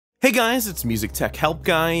Hey guys, it's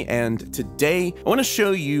MusicTechHelpGuy, and today I want to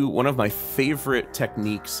show you one of my favorite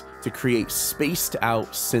techniques to create spaced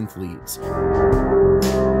out synth leads.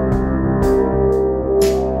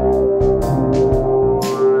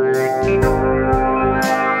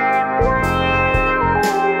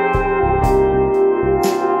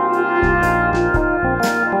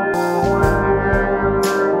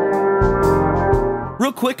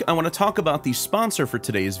 Real quick, I want to talk about the sponsor for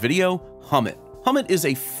today's video, Humit. Humit is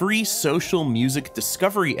a free social music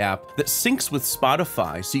discovery app that syncs with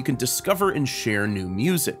Spotify so you can discover and share new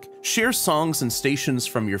music. Share songs and stations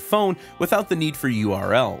from your phone without the need for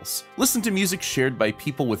URLs. Listen to music shared by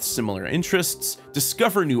people with similar interests,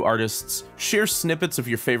 discover new artists, share snippets of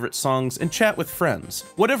your favorite songs, and chat with friends.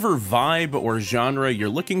 Whatever vibe or genre you're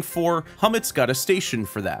looking for, Humit's got a station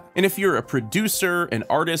for that. And if you're a producer, an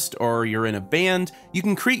artist, or you're in a band, you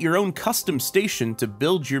can create your own custom station to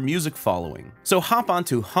build your music following. So hop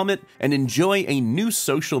onto Humit and enjoy a new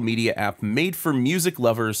social media app made for music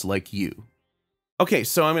lovers like you. Okay,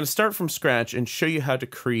 so I'm going to start from scratch and show you how to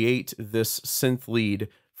create this synth lead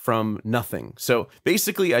from nothing. So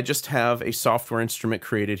basically, I just have a software instrument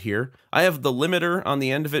created here. I have the limiter on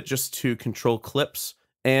the end of it just to control clips.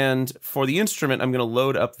 And for the instrument, I'm going to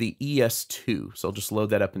load up the ES2. So I'll just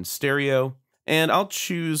load that up in stereo. And I'll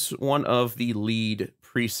choose one of the lead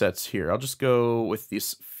presets here. I'll just go with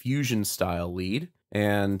this fusion style lead.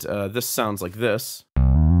 And this sounds like this.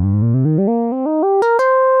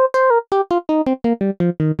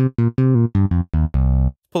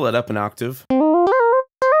 Pull it up an octave.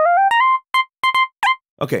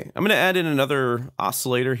 Okay, I'm going to add in another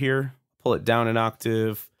oscillator here. Pull it down an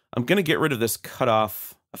octave. I'm going to get rid of this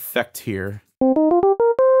cutoff effect here.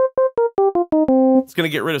 It's going to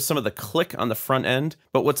get rid of some of the click on the front end,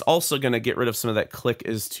 but what's also going to get rid of some of that click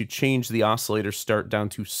is to change the oscillator start down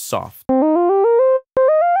to soft.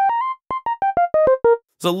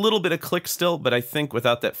 There's a little bit of click still, but I think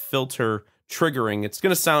without that filter triggering, it's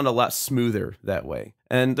going to sound a lot smoother that way.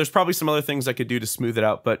 And there's probably some other things I could do to smooth it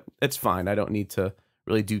out, but it's fine. I don't need to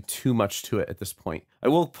really do too much to it at this point. I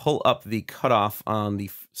will pull up the cutoff on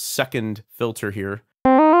the second filter here.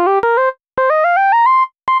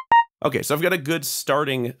 Okay, so I've got a good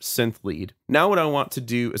starting synth lead. Now what I want to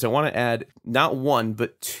do is I want to add not one,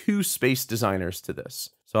 but two space designers to this.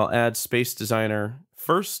 So I'll add space designer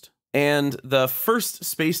first. And the first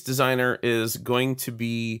space designer is going to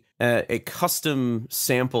be a custom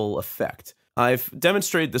sample effect. I've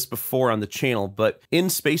demonstrated this before on the channel, but in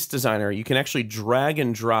Space Designer, you can actually drag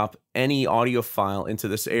and drop any audio file into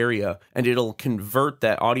this area, and it'll convert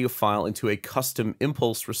that audio file into a custom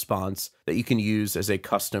impulse response that you can use as a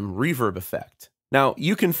custom reverb effect. Now,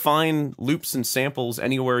 you can find loops and samples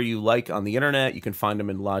anywhere you like on the internet. You can find them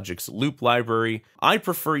in Logic's loop library. I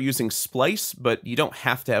prefer using Splice, but you don't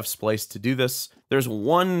have to have Splice to do this. There's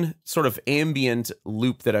one sort of ambient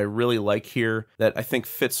loop that I really like here that I think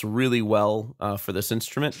fits really well for this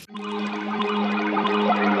instrument.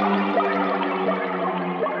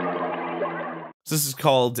 This is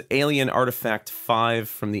called Alien Artifact 5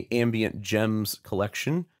 from the Ambient Gems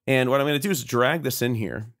collection. And what I'm going to do is drag this in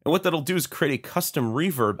here. And what that'll do is create a custom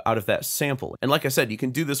reverb out of that sample. And like I said, you can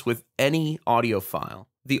do this with any audio file.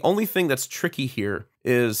 The only thing that's tricky here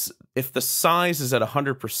is if the size is at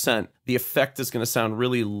 100%, the effect is going to sound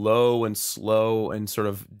really low and slow and sort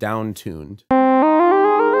of down-tuned.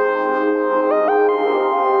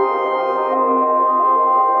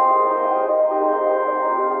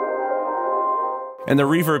 And the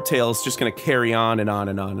reverb tail is just going to carry on and on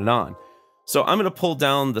and on and on. So I'm going to pull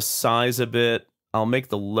down the size a bit. I'll make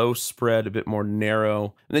the low spread a bit more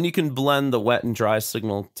narrow. And then you can blend the wet and dry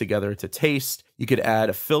signal together to taste. You could add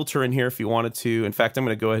a filter in here if you wanted to. In fact, I'm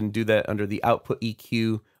going to go ahead and do that under the output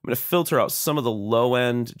EQ. I'm going to filter out some of the low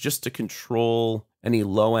end just to control any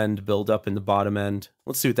low end buildup in the bottom end.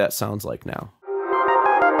 Let's see what that sounds like now.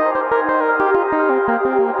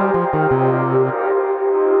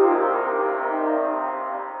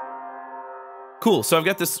 Cool, so I've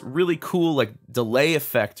got this really cool like delay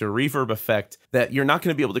effect or reverb effect that you're not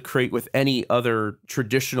going to be able to create with any other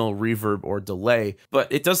traditional reverb or delay,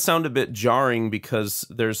 but it does sound a bit jarring because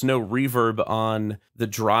there's no reverb on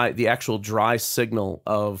the actual dry signal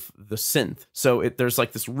of the synth. So there's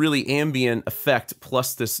like this really ambient effect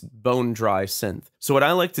plus this bone dry synth. So what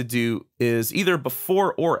I like to do is either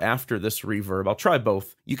before or after this reverb, I'll try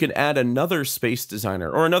both, you can add another space designer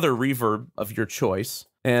or another reverb of your choice.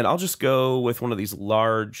 And I'll just go with one of these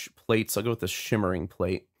large plates. I'll go with the shimmering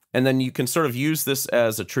plate. And then you can sort of use this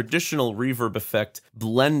as a traditional reverb effect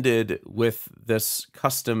blended with this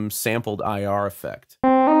custom sampled IR effect.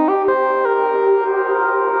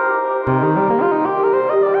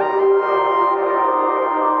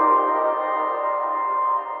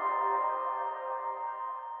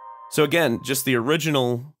 So again, just the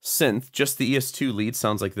original synth, just the ES2 lead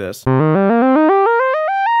sounds like this. And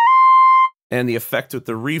the effect with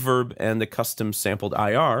the reverb and the custom sampled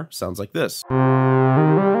IR sounds like this.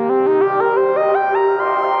 And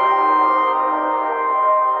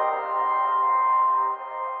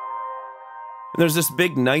there's this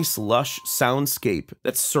big, nice, lush soundscape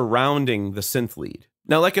that's surrounding the synth lead.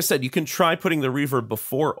 Now, like I said, you can try putting the reverb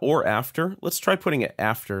before or after. Let's try putting it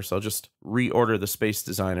after, so I'll just reorder the Space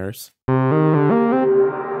Designers.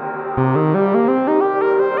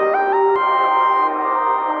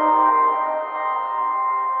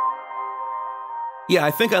 Yeah,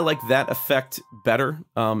 I think I like that effect better.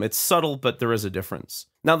 It's subtle, but there is a difference.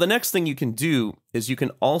 Now, the next thing you can do is you can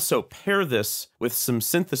also pair this with some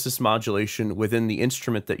synthesis modulation within the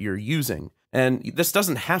instrument that you're using. And this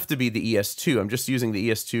doesn't have to be the ES2. I'm just using the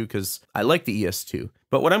ES2 because I like the ES2.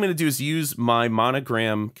 But what I'm going to do is use my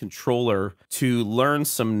Monogram controller to learn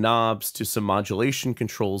some knobs to some modulation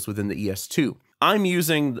controls within the ES2. I'm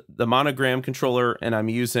using the Monogram controller and I'm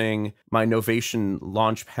using my Novation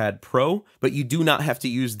Launchpad Pro, but you do not have to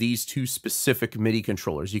use these two specific MIDI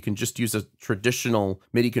controllers. You can just use a traditional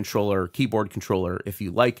MIDI controller, keyboard controller if you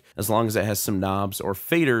like, as long as it has some knobs or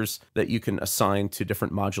faders that you can assign to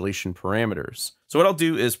different modulation parameters. So what I'll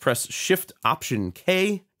do is press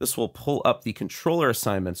Shift-Option-K. This will pull up the controller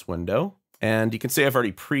assignments window. And you can see I've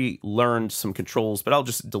already pre-learned some controls, but I'll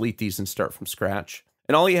just delete these and start from scratch.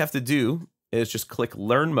 And all you have to do is just click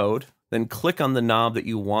Learn Mode, then click on the knob that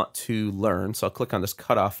you want to learn. So I'll click on this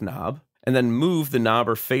cutoff knob, and then move the knob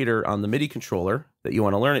or fader on the MIDI controller that you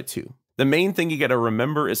want to learn it to. The main thing you got to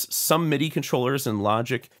remember is some MIDI controllers in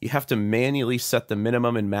Logic, you have to manually set the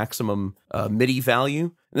minimum and maximum MIDI value.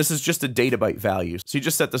 And this is just a data byte value. So you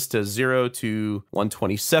just set this to 0 to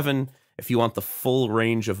 127. If you want the full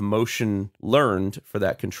range of motion learned for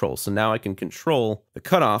that control. So now I can control the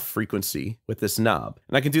cutoff frequency with this knob.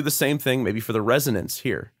 And I can do the same thing maybe for the resonance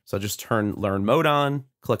here. So I'll just turn Learn Mode on,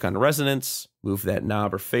 click on resonance, move that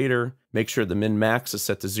knob or fader, make sure the min-max is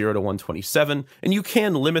set to 0 to 127. And you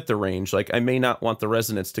can limit the range. Like I may not want the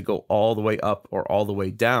resonance to go all the way up or all the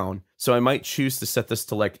way down. So I might choose to set this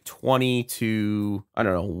to like 20 to, I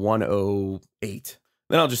don't know, 108.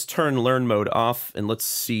 Then I'll just turn Learn Mode off and let's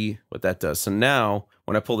see what that does. So now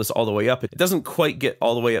when I pull this all the way up, it doesn't quite get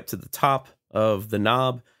all the way up to the top of the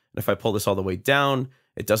knob. And if I pull this all the way down,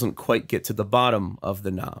 it doesn't quite get to the bottom of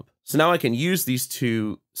the knob. So now I can use these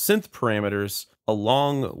two synth parameters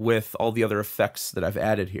along with all the other effects that I've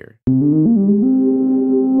added here.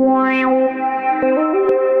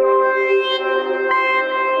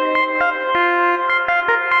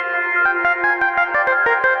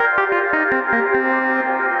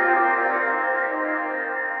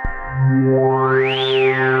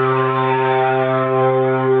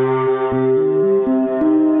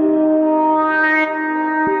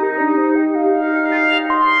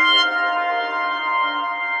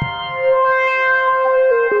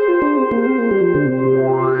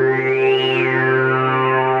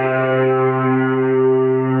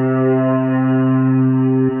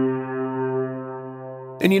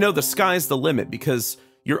 And you know, the sky's the limit because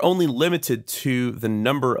you're only limited to the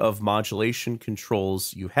number of modulation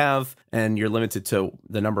controls you have, and you're limited to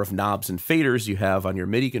the number of knobs and faders you have on your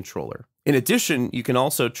MIDI controller. In addition, you can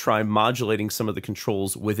also try modulating some of the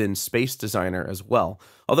controls within Space Designer as well.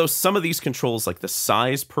 Although some of these controls, like the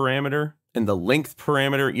size parameter and the length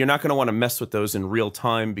parameter, you're not going to want to mess with those in real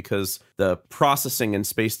time because the processing in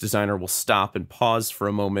Space Designer will stop and pause for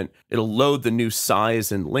a moment. It'll load the new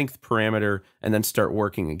size and length parameter and then start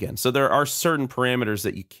working again. So there are certain parameters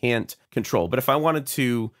that you can't control. But if I wanted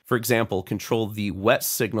to, for example, control the wet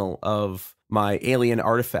signal of my alien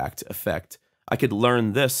artifact effect, I could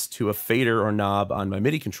learn this to a fader or knob on my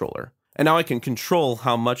MIDI controller. And now I can control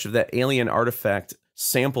how much of that alien artifact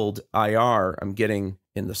sampled IR I'm getting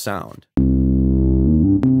in the sound.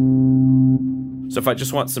 So if I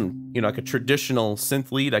just want some, like a traditional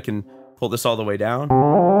synth lead, I can pull this all the way down.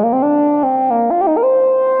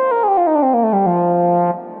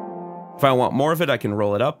 If I want more of it, I can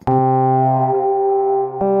roll it up.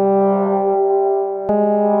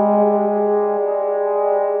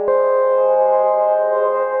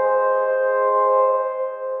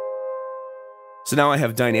 So now I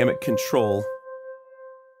have dynamic control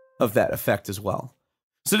of that effect as well.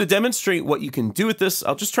 So to demonstrate what you can do with this,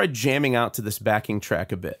 I'll just try jamming out to this backing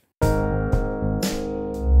track a bit.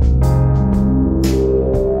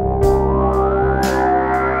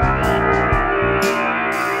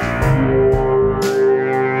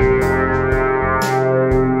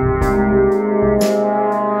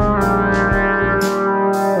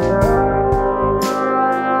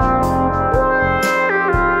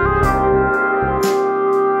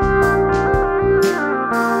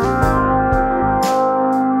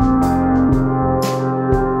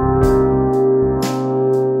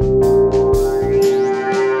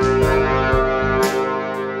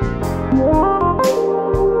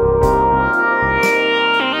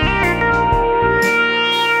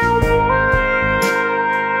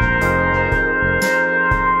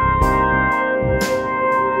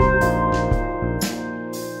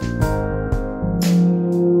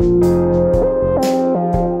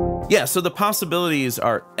 so the possibilities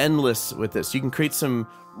are endless with this. You can create some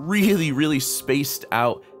really spaced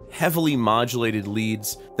out, heavily modulated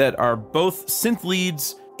leads that are both synth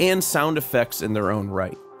leads and sound effects in their own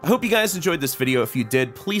right. I hope you guys enjoyed this video. If you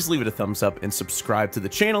did, please leave it a thumbs up and subscribe to the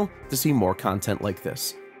channel to see more content like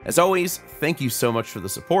this. As always, thank you so much for the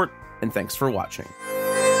support, and thanks for watching.